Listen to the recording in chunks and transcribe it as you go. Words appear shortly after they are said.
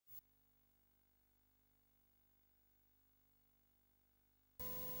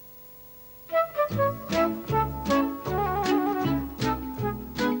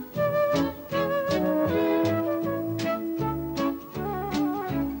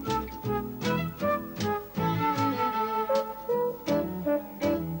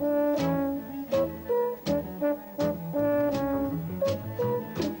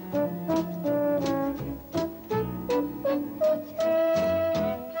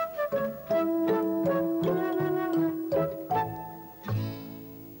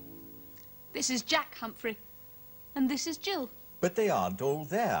This is Jack, Humphrey. And this is Jill. But they aren't all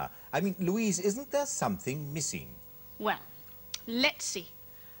there. I mean, Louise, isn't there something missing? Well, let's see.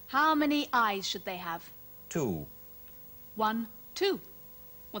 How many eyes should they have? 2. 1, 2.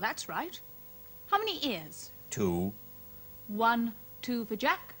 Well, that's right. How many ears? 2. 1, 2 for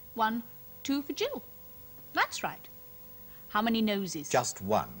Jack. 1, 2 for Jill. That's right. How many noses? Just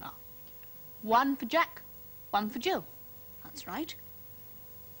 1. 1 for Jack. 1 for Jill. That's right.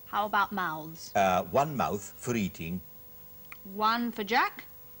 How about mouths? 1 mouth for eating. 1 for Jack.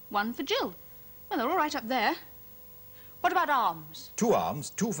 1 for Jill. Well, they're all right up there. What about arms? 2 arms,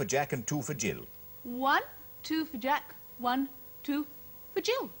 2 for Jack and 2 for Jill. 1, 2 for Jack. 1, 2 for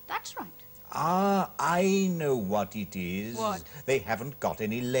Jill. That's right. Ah, I know what it is. What? They haven't got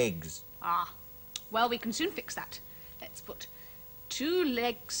any legs. Ah, well, we can soon fix that. Let's put 2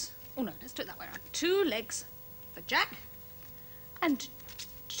 legs. Oh, no, let's do it that way around. 2 legs for Jack and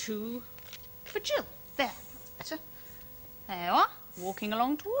 2 for Jill. There, that's better. There you are, walking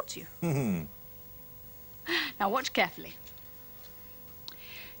along towards you. Now, watch carefully.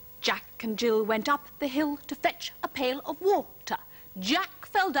 Jack and Jill went up the hill to fetch a pail of water. Jack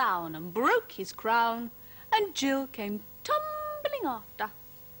fell down and broke his crown, and Jill came tumbling after.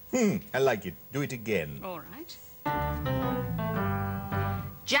 I like it. Do it again. All right.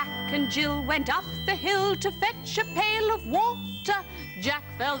 Jack and Jill went up the hill to fetch a pail of water. Jack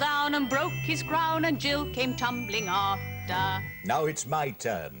fell down and broke his crown, and Jill came tumbling after. Now it's my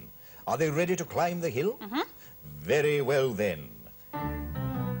turn. Are they ready to climb the hill? Mm-hmm. Very well then.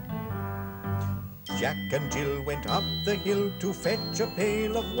 Jack and Jill went up the hill to fetch a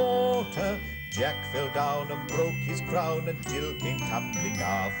pail of water. Jack fell down and broke his crown, and Jill came tumbling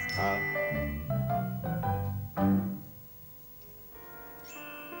after.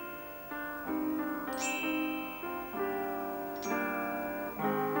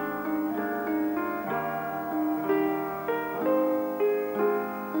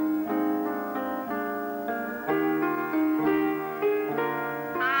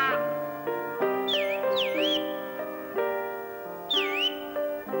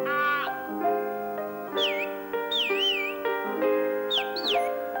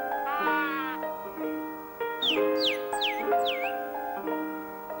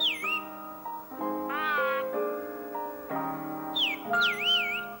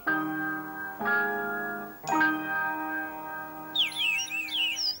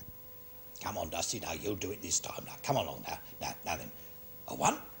 Come on, Dusty, now you'll do it this time. Now, come along now. Now then. A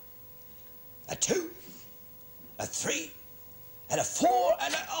 1, a 2, a 3, and a 4,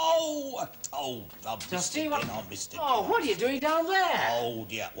 and a... Oh, I missed it again. I missed it. Oh, what are you doing down there? Oh,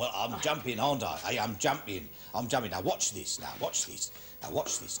 dear. Well, I'm jumping, aren't I? Hey, I'm jumping. Now, watch this now. Watch this. Now,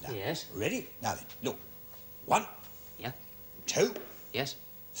 watch this now. Yes. Ready? Now then, look. 1. Yeah. 2. Yes.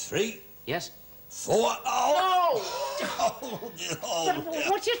 3. Yes. 4. Oh! But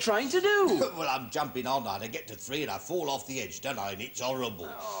what are you trying to do? Well, I'm jumping on and I get to 3 and I fall off the edge, don't I? And it's horrible.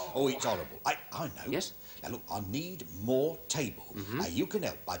 Oh, it's horrible. I know. Yes? Now, look, I need more table. Now, you can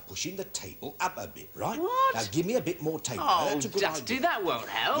help by pushing the table up a bit, right? What? Now, give me a bit more table. Oh, That's a good Dusty, idea. that won't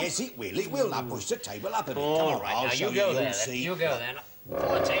help. Yes, it will. It will. Now, push the table up a bit. Come All on, right, I'll now show you go You'll there. see. You go there. Now,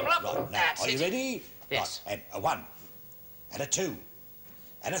 pull the table up. Right, now, That's are you it. ready? Yes. Right, and a 1, and a 2,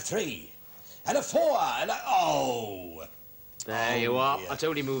 and a 3, and a 4, and a... Oh! There you are. dear. I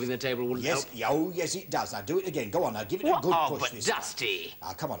told you moving the table wouldn't help. Oh, yes, it does. Now, do it again. Go on, now, give it a What? good Oh, push but this Dusty. time.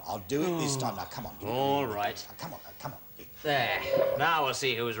 Now, come on, I'll do it this time. Now, come on. All right. Now, come on, come on. There. Now we'll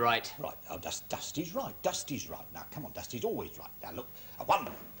see who's right. Right, oh, Dusty's right. Dusty's right. Now, come on, Dusty's always right. Now, look, a 1,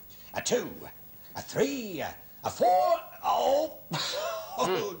 a 2, a 3, a 4... Oh!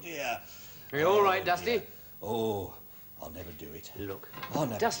 Oh, dear. Are you all right, Dusty? Dear. Oh, I'll never do it. Look. I'll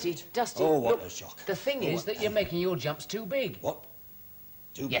never Dusty, do it. Dusty, Oh, what look, a shock. the thing is that you're making your jumps too big. What?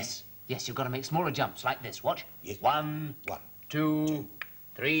 Too big? Yes, you've got to make smaller jumps like this. Watch. Yes. 1, 1, 2,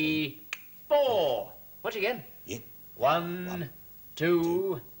 3, 4. Watch again. Yeah. 1,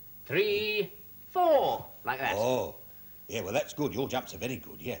 2, 3, 4. Like that. Oh, yeah, well, that's good. Your jumps are very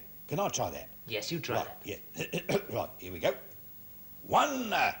good, yeah. Can I try that? Yes, you try Right, that. yeah. Right, here we go.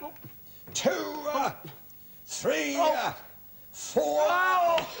 1, 2, 3, 4...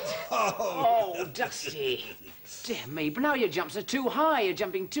 Oh, Dusty. Dear me, but now your jumps are too high. You're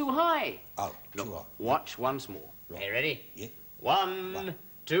jumping too high. Oh, Look, too high. watch once more. Right. Are you ready? Yeah. 1,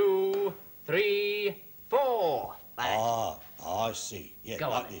 2, 3, 4. Like that. Ah, I see. Yeah, Go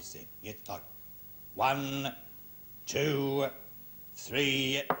like on. this then. Yeah, like 1, 2,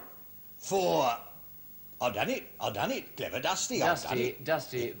 3, 4. I've done it. Clever Dusty, I've done it.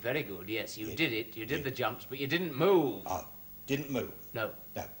 Dusty, very good. Yes, you Yeah. did it. You did Yeah. the jumps, but you didn't move. Oh, didn't move. No.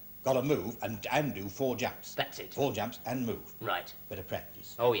 No. Got to move and do 4 jumps. That's it. 4 jumps and move. Right. Bit of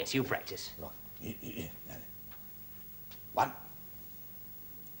practice. Oh, yes, you practice. Right. Here. Now then. 1,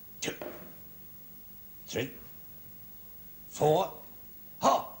 2, 3, 4.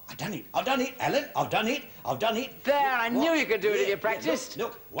 Oh, I've done it. I've done it, Alan. I've done it. I've done it. There, I knew you could do it if you Yeah, practiced.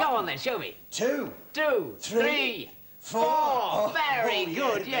 Look. Go on then, show me. 2, 2, 3, 4. Oh, Very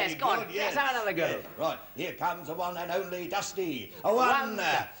good. yeah, Yes, very go on. good, Let's yes. have another go. Yeah, right, here comes the one and only Dusty. A 1,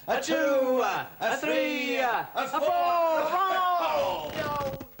 a 2, a 3, a 4. Oh,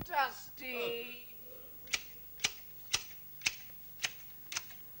 no, Dusty.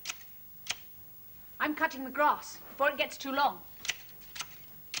 I'm cutting the grass before it gets too long.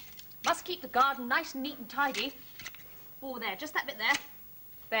 Must keep the garden nice and neat and tidy. Oh, there, just that bit there.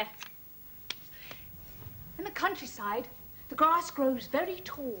 There. In the countryside, the grass grows very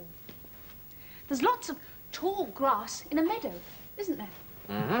tall. There's lots of tall grass in a meadow, isn't there?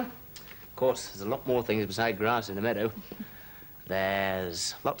 Mm-hmm. Of course, there's a lot more things beside grass in a meadow.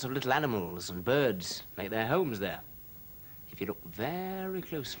 There's lots of little animals and birds make their homes there. If you look very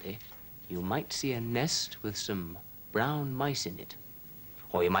closely, you might see a nest with some brown mice in it.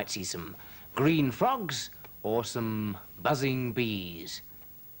 Or you might see some green frogs or some buzzing bees.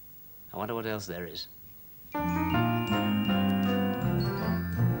 I wonder what else there is.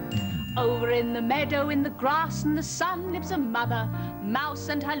 Over in the meadow, in the grass and the sun, lives a mother mouse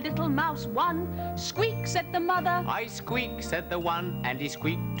and her little mouse one. Squeak, said the mother. I squeak, said the one, and he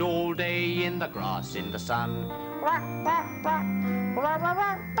squeaked all day in the grass, in the sun.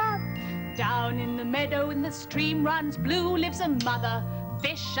 Down in the meadow, in the stream runs blue, lives a mother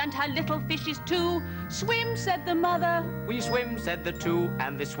fish and her little fishes too. Swim, said the mother. We swim, said the 2,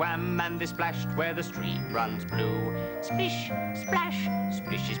 and they swam and they splashed where the stream runs blue. Splish, splash.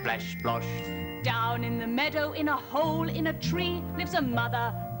 Splishy, splash, splosh. Down in the meadow, in a hole in a tree, lives a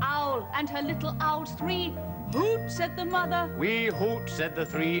mother owl and her little owls 3. Hoot, said the mother. We hoot, said the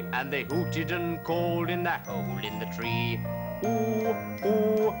 3, and they hooted and called in the hole in the tree. Ooh,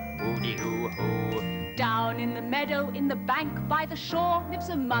 ooh, hooty hoo hoo. Down in the meadow, in the bank by the shore, lives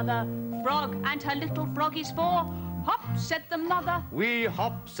a mother frog and her little froggies 4. Hop, said the mother. We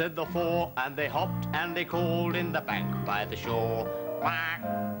hop, said the 4, and they hopped and they called in the bank by the shore. Quack,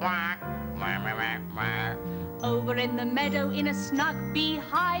 quack, quack, quack, quack. Over in the meadow, in a snug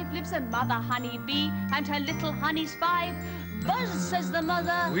beehive, lives a mother honey bee and her little honeys 5. Buzz, says the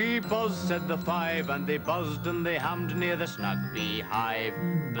mother. We buzz, said the 5, and they buzzed and they hummed near the snug beehive.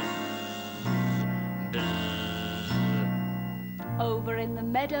 Buzz, buzz. Over in the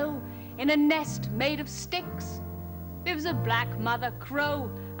meadow, in a nest made of sticks, lives a black mother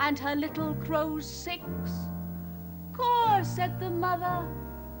crow and her little crows 6. Caw, said the mother.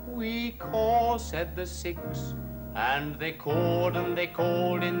 We caw, said the 6, and they cawed and they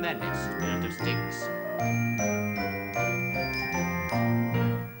called in their nest built of sticks.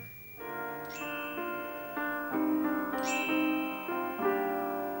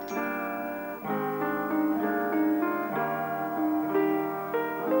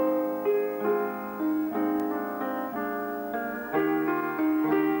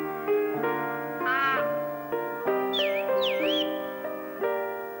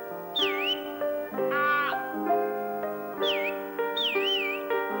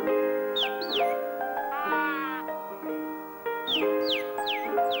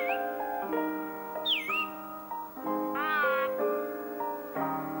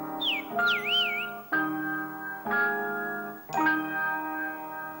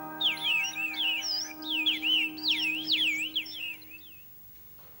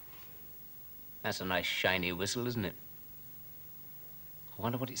 That's a nice shiny whistle, isn't it? I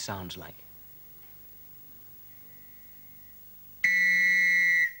wonder what it sounds like.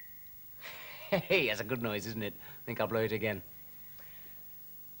 Hey, that's a good noise, isn't it? I think I'll blow it again.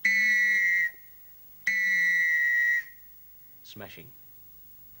 Smashing.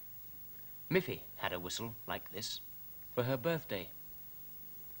 Miffy had a whistle like this for her birthday.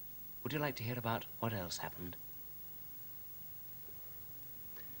 Would you like to hear about what else happened?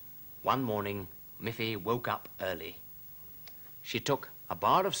 One morning, Miffy woke up early. She took a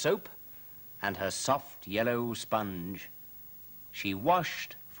bar of soap and her soft yellow sponge. She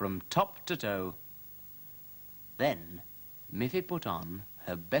washed from top to toe. Then, Miffy put on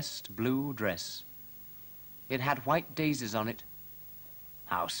her best blue dress. It had white daisies on it.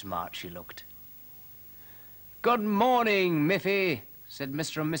 How smart she looked. "Good morning, Miffy," said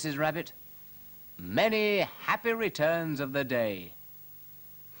Mr. and Mrs. Rabbit. "Many happy returns of the day."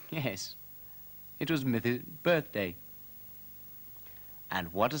 Yes, it was Miffy's birthday.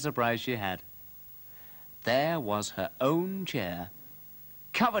 And what a surprise she had. There was her own chair,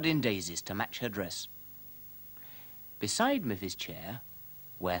 covered in daisies to match her dress. Beside Miffy's chair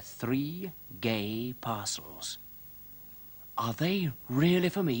were 3 gay parcels. "Are they really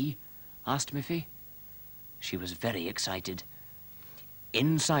for me?" asked Miffy. She was very excited.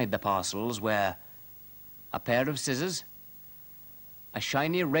 Inside the parcels were a pair of scissors, a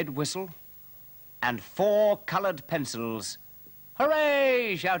shiny red whistle, and 4 coloured pencils.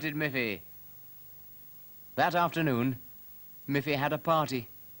 "Hooray!" shouted Miffy. That afternoon, Miffy had a party.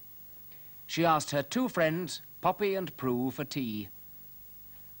 She asked her 2 friends, Poppy and Prue, for tea.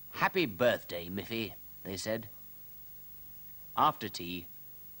 "Happy birthday, Miffy," they said. After tea,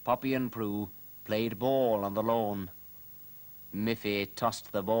 Poppy and Prue played ball on the lawn. Miffy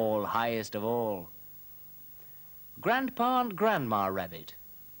tossed the ball highest of all. Grandpa and Grandma Rabbit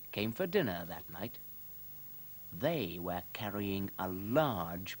came for dinner that night. They were carrying a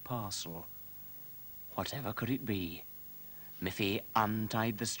large parcel. Whatever could it be? Miffy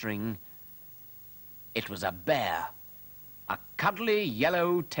untied the string. It was a bear, a cuddly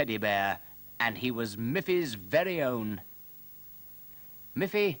yellow teddy bear, and he was Miffy's very own.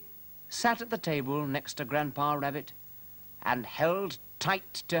 Miffy sat at the table next to Grandpa Rabbit and held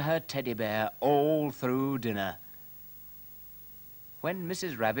tight to her teddy bear all through dinner. When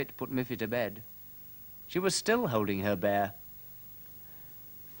Mrs. Rabbit put Miffy to bed, she was still holding her bear.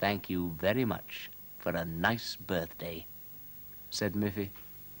 "Thank you very much for a nice birthday," said Miffy.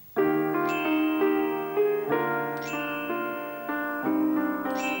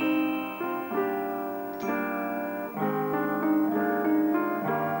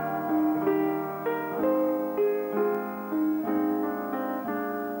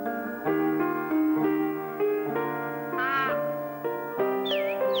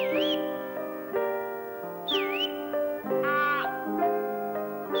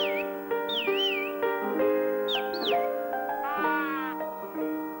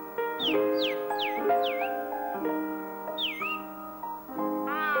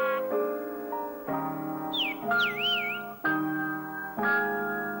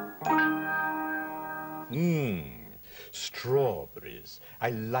 Strawberries. I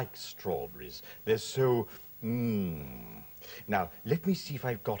like strawberries. They're so, Now, let me see if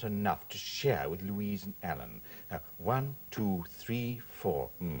I've got enough to share with Louise and Alan. 1, 2, 3, 4.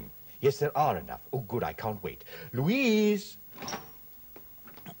 Yes, there are enough. Oh, good, I can't wait. Louise!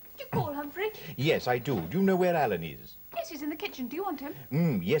 Did you call, Humphrey? Yes, I do. Do you know where Alan is? Yes, he's in the kitchen. Do you want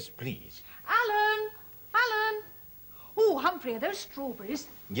him? Yes, please. Alan! Alan! Oh, Humphrey, are those strawberries?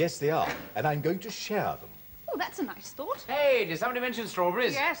 Yes, they are, and I'm going to share them. Oh, that's a nice thought. Hey, did somebody mention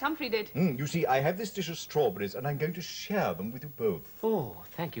strawberries? Yes, Humphrey did. You see, I have this dish of strawberries, and I'm going to share them with you both. Oh,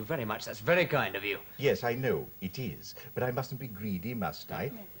 thank you very much. That's very kind of you. Yes, I know, it is. But I mustn't be greedy, must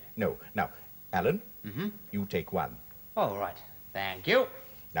I? No. Now, Alan, you take one. All right. Thank you.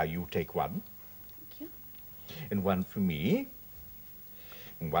 Now, you take one. Thank you. And one for me.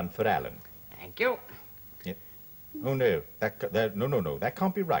 And one for Alan. Thank you. Yeah. Oh, no. No. That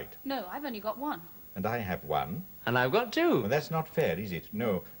can't be right. No, I've only got one. And I have one. And I've got 2. Well, that's not fair, is it?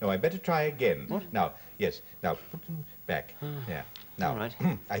 No, I better try again. What? Now, yes. Now, put them back. There. Now, All right.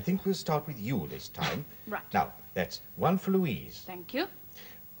 I think we'll start with you this time. Right. Now, that's one for Louise. Thank you.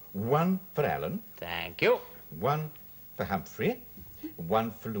 One for Alan. Thank you. One for Humphrey.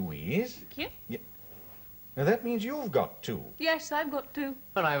 One for Louise. Thank you. Yeah. Now, that means you've got 2. Yes, I've got 2.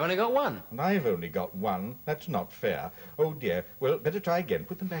 And I've only got 1. And I've only got 1. That's not fair. Oh, dear. Well, better try again.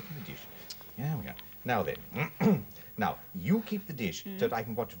 Put them back in the dish. There we are. Now then. Now, you keep the dish so that I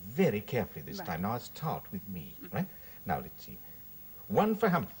can watch very carefully this time. Now, I'll start with me, right? Now, let's see. One for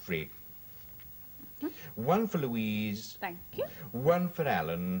Humphrey. One for Louise. Thank you. One for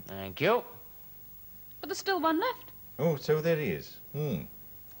Alan. Thank you. But there's still one left. Oh, so there is.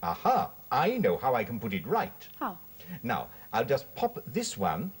 Aha! I know how I can put it right. How? Now, I'll just pop this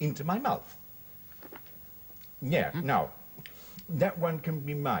one into my mouth. Yeah, now, that one can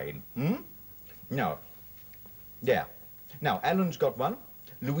be mine. Now, there. Now, Alan's got one,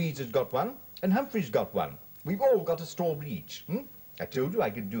 Louise has got one, and Humphrey's got one. We've all got a strawberry each. I told you I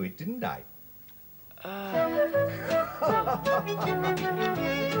could do it, didn't I?